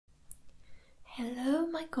Hello,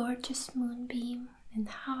 my gorgeous moonbeam, and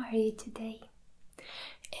how are you today?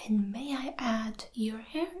 And may I add, your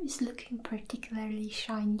hair is looking particularly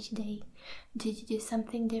shiny today. Did you do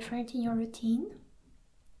something different in your routine?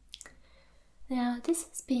 Now, this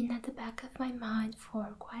has been at the back of my mind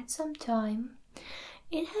for quite some time.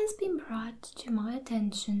 It has been brought to my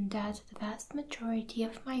attention that the vast majority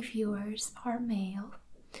of my viewers are male.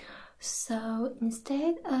 So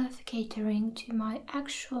instead of catering to my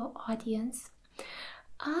actual audience,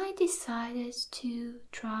 I decided to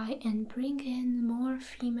try and bring in more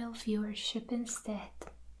female viewership instead.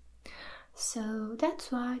 So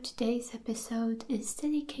that's why today's episode is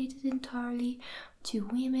dedicated entirely to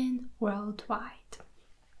women worldwide.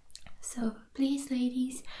 So please,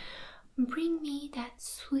 ladies, bring me that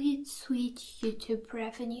sweet, sweet YouTube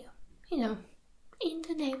revenue, in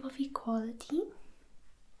the name of equality.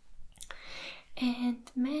 And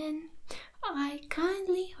men, I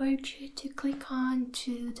kindly urge you to click on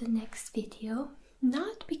to the next video,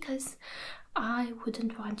 not because I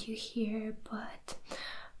wouldn't want you here, but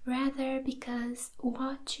rather because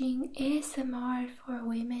watching ASMR for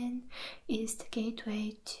women is the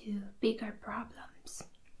gateway to bigger problems.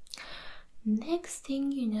 Next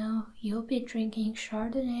thing you know, you'll be drinking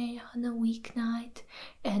Chardonnay on a weeknight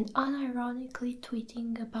and unironically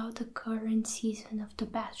tweeting about the current season of The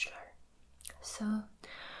Bachelor. So,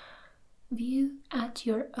 view at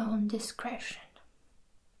your own discretion.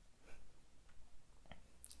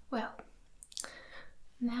 Well,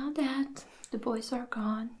 now that the boys are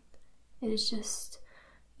gone, it is just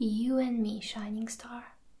you and me, shining star.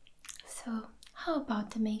 So, how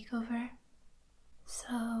about the makeover?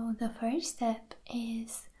 So, the first step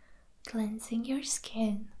is cleansing your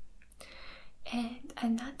skin. And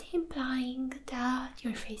I'm not implying that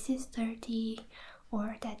your face is dirty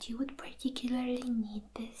or that you would particularly need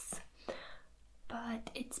this, but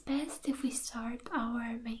it's best if we start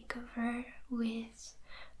our makeover with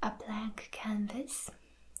a blank canvas.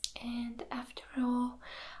 And after all,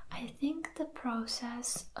 I think the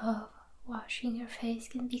process of washing your face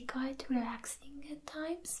can be quite relaxing at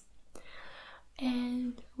times.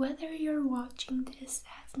 And whether you're watching this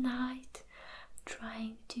at night,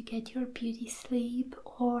 trying to get your beauty sleep,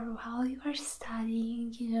 or while you are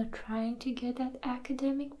studying, trying to get that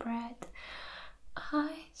academic bread,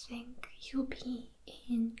 I think you'll be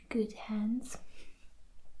in good hands.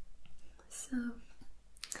 So,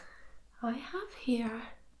 I have here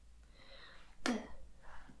the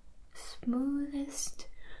smoothest,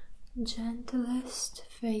 gentlest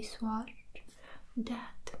face wash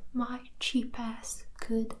that my cheap ass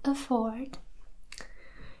could afford.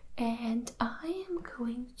 And I am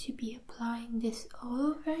going to be applying this all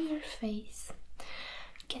over your face.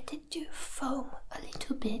 Get it to foam a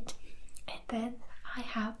little bit, and then I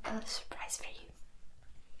have a surprise for you.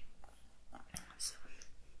 So,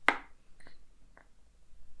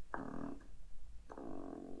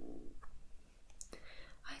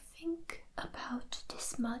 I think about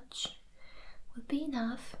this much will be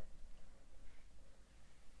enough.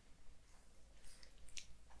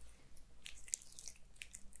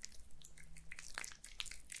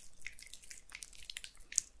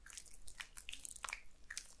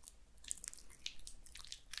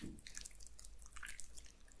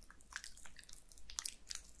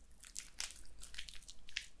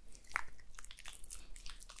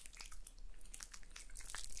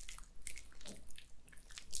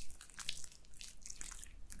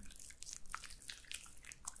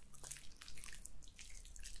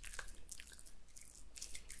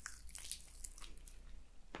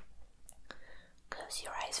 Close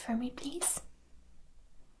your eyes for me, please.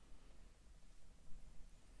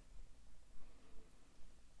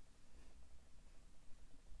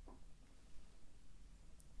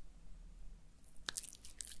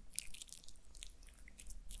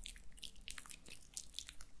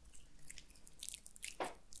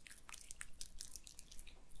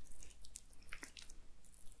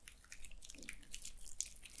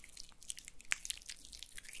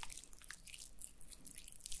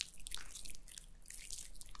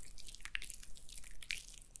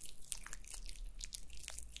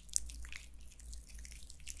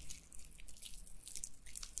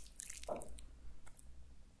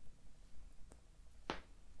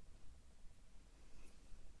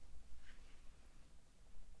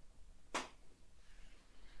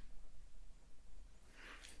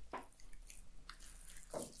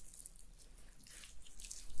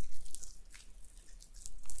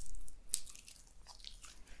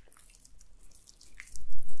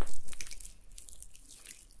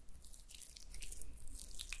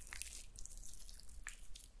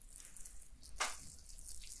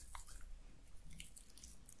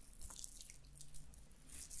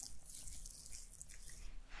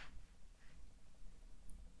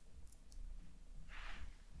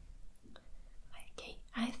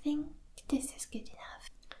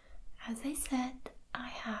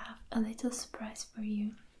 a little surprise for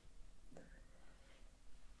you.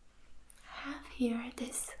 I have here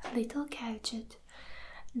this little gadget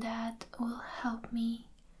that will help me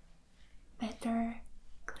better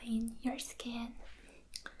clean your skin.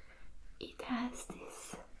 It has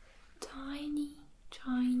this tiny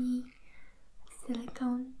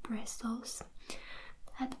silicone bristles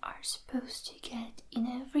that are supposed to get in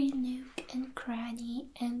every nook and cranny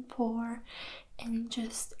and pore and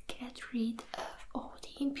just get rid of all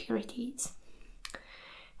the impurities.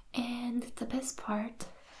 And the best part,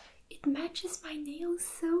 it matches my nails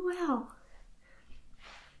so well.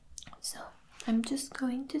 So I'm just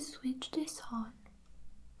going to switch this on.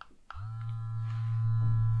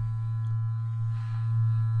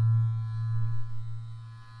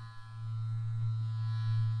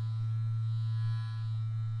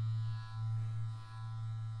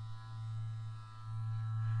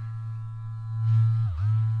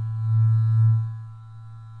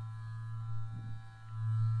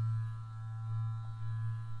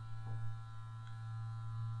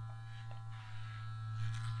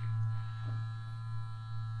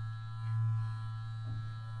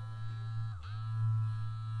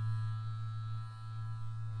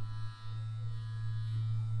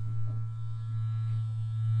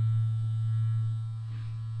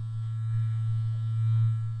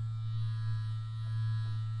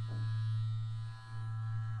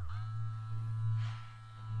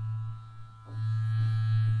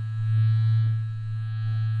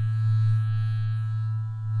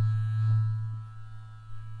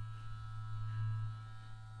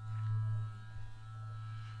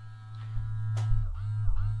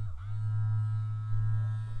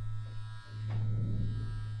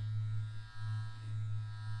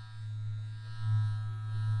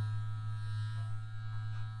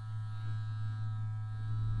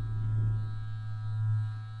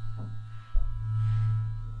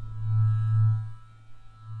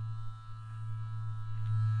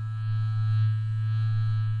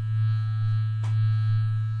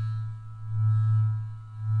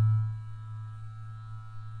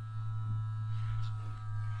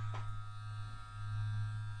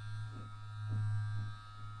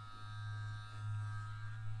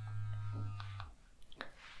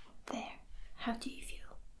 How do you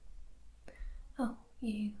feel? Oh,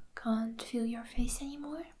 you can't feel your face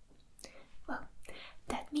anymore? Well,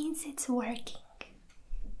 that means it's working.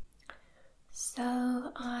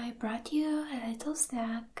 So I brought you a little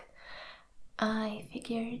snack. I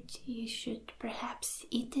figured you should perhaps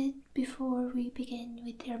eat it before we begin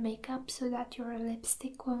with your makeup so that your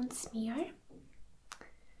lipstick won't smear.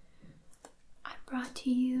 I brought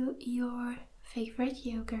you your favorite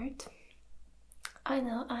yogurt. I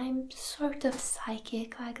know, I'm sort of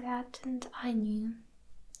psychic like that, and I knew.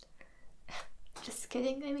 Just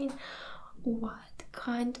kidding. I mean, what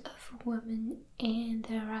kind of woman in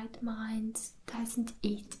their right mind doesn't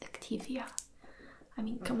eat Activia? I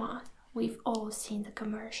mean, come on, we've all seen the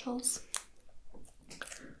commercials.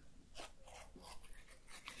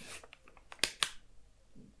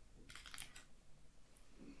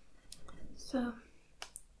 So,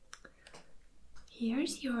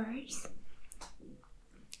 here's yours.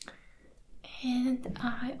 And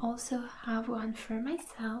I also have one for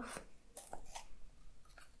myself.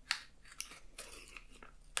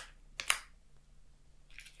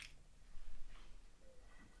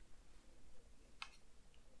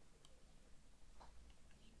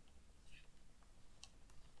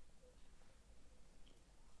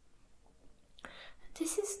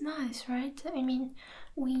 This is nice, right? I mean,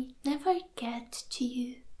 we never get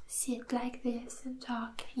to sit like this and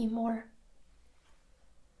talk anymore.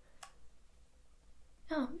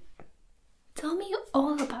 Now, tell me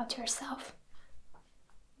all about yourself.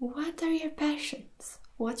 What are your passions?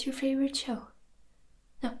 What's your favorite show?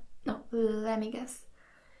 No, let me guess.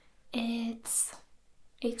 It's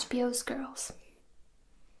HBO's Girls.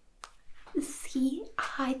 See,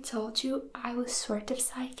 I told you I was sort of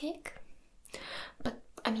psychic. But,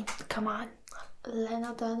 I mean, come on.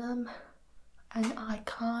 Lena Dunham, an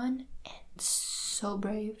icon, and so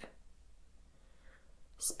brave.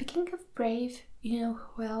 Speaking of brave, you know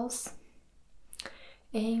who else?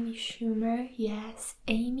 Amy Schumer. Yes,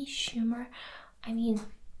 Amy Schumer. I mean,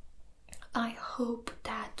 I hope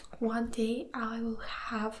that one day I will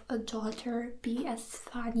have a daughter be as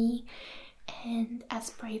funny and as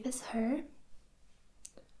brave as her.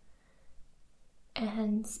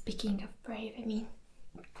 And speaking of brave, I mean,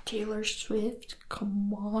 Taylor Swift,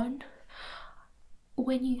 come on.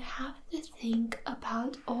 When you have to think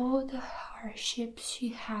about all the hardships she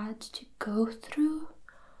had to go through,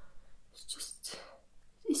 it's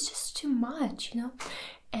just too much, you know.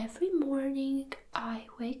 every morning I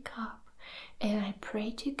wake up and I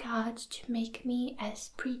pray to God to make me as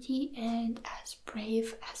pretty and as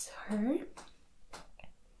brave as her.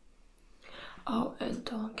 Oh, and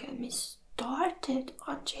don't get me started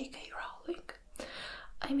on J.K. Rowling.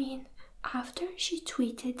 I mean, after she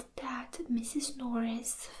tweeted that Mrs.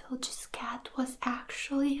 Norris Filch's cat was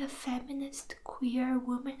actually a feminist queer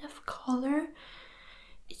woman of color,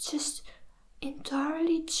 it just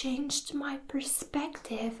entirely changed my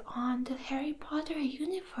perspective on the Harry Potter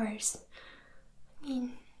universe. I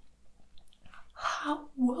mean, how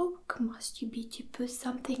woke must you be to put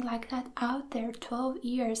something like that out there 12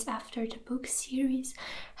 years after the book series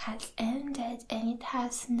has ended and it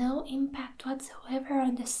has no impact whatsoever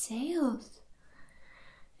on the sales?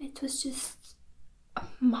 It was just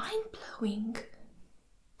mind-blowing.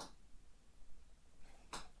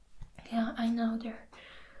 Yeah, I know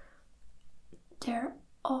they're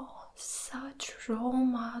all such role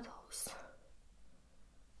models.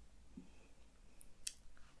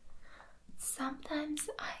 Sometimes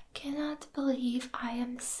I cannot believe I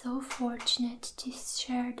am so fortunate to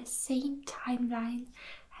share the same timeline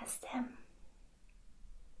as them.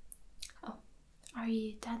 Oh, are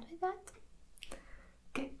you done with that?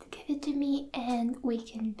 Good, give it to me and we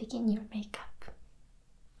can begin your makeup.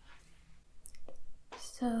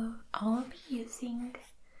 So I'll be using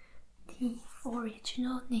the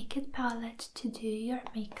original Naked palette to do your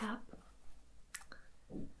makeup.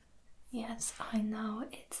 Yes, I know,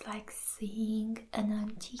 it's like seeing an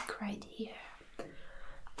antique right here.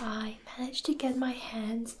 I managed to get my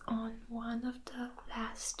hands on one of the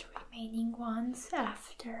last remaining ones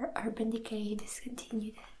after Urban Decay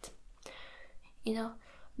discontinued it. You know,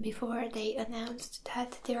 before they announced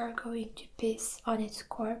that they are going to piss on its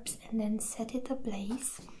corpse and then set it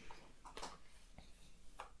ablaze.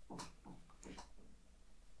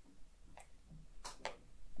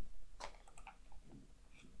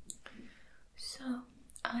 So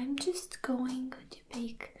I'm just going to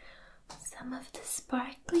pick some of the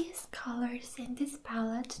sparkliest colors in this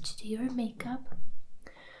palette to do your makeup.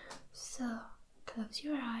 So close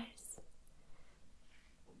your eyes.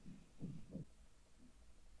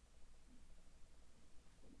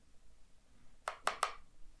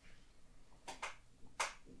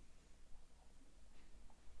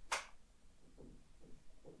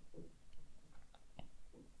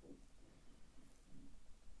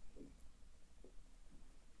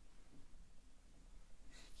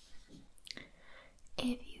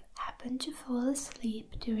 If you happen to fall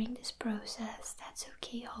asleep during this process, that's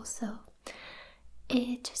okay also.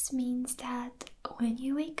 It just means that when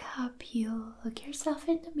you wake up, you'll look yourself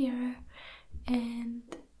in the mirror and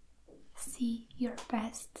see your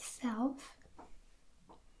best self.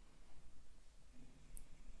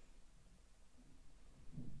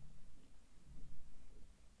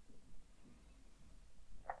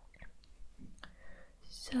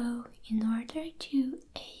 So, in order to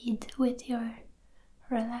aid with your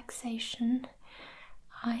relaxation,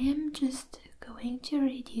 I am just going to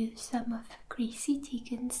read you some of Chrissy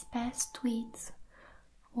Teigan's best tweets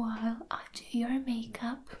while I do your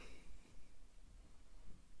makeup.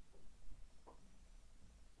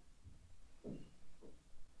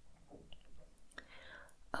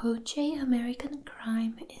 OJ American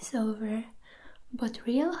Crime is over, but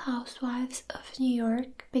Real Housewives of New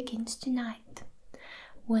York begins tonight.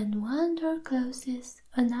 When one door closes,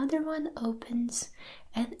 another one opens,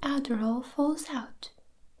 and Adderall falls out.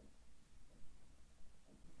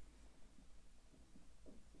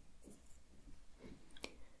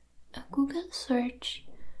 A Google search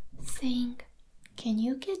saying, "Can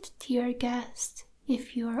you get tear gassed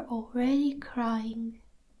if you are already crying?"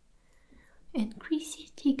 And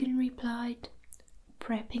Chrissy Teigan replied,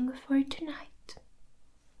 "Prepping for tonight."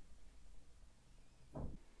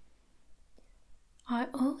 I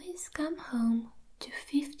always come home to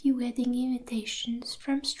 50 wedding invitations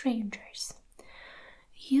from strangers.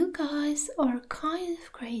 You guys are kind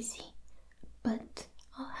of crazy, but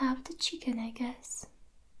I'll have the chicken, I guess.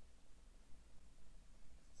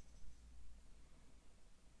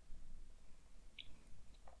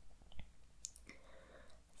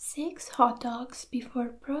 Six hot dogs before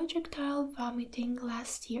projectile vomiting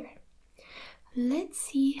last year. Let's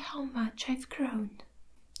see how much I've grown.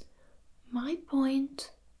 My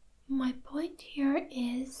point here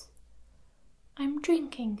is I'm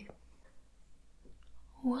drinking.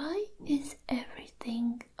 Why is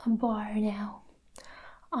everything a bar now?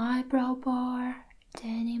 Eyebrow bar,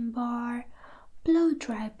 denim bar, blow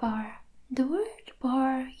dry bar. The word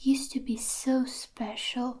bar used to be so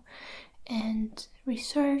special and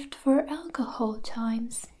reserved for alcohol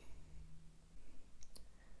times.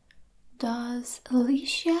 does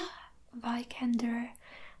Alicia Vikander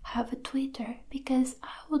have a Twitter? Because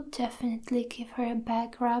I would definitely give her a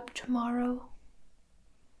back rub tomorrow.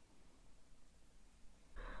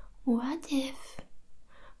 What if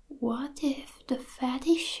the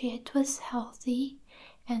fatty shit was healthy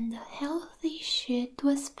and the healthy shit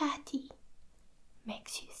was fatty?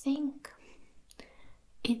 Makes you think.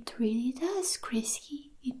 It really does,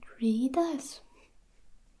 Chrissy. It really does.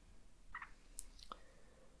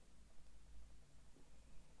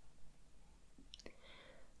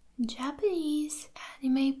 Japanese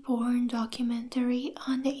anime porn documentary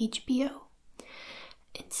on the HBO.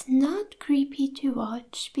 It's not creepy to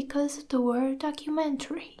watch because of the word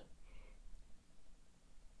documentary.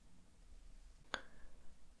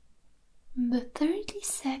 But 30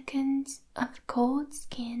 seconds of cold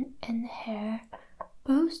skin and hair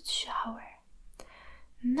post-shower.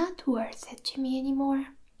 Not worth it to me anymore.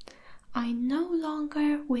 I no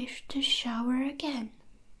longer wish to shower again.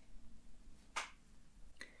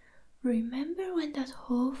 Remember when that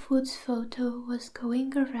Whole Foods photo was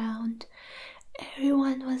going around?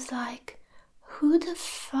 Everyone was like, who the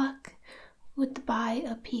fuck would buy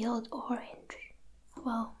a peeled orange?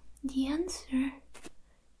 Well, the answer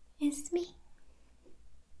is me.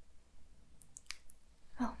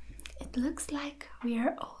 Well, it looks like we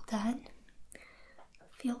are all done.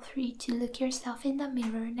 Feel free to look yourself in the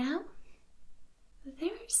mirror now.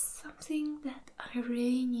 There's something that I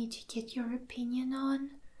really need to get your opinion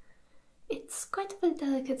on. It's quite a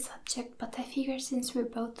delicate subject, but I figure since we're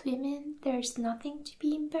both women, there's nothing to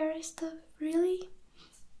be embarrassed of, really.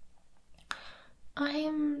 I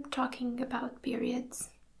am talking about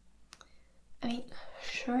periods. I mean,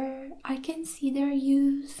 sure, I can see their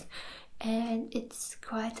use, and it's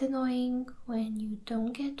quite annoying when you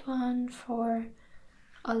don't get one for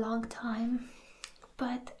a long time.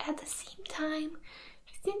 But at the same time,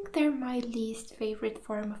 I think they're my least favorite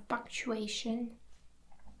form of punctuation.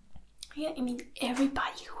 Yeah, I mean,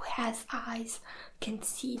 everybody who has eyes can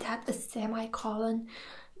see that a semicolon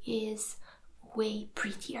is way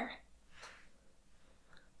prettier.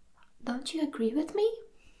 Don't you agree with me?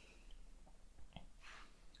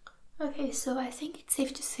 Okay, so I think it's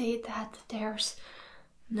safe to say that there's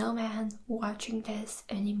no man watching this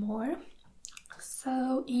anymore.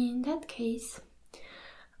 So in that case,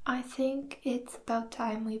 I think it's about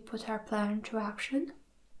time we put our plan into action.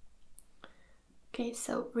 Okay,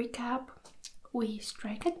 so recap. We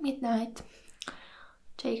strike at midnight,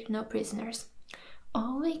 take no prisoners,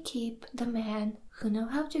 only keep the men who know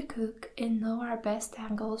how to cook and know our best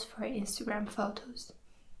angles for Instagram photos.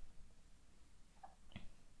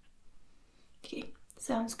 Okay,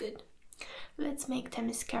 sounds good. Let's make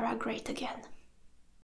Themyscira great again.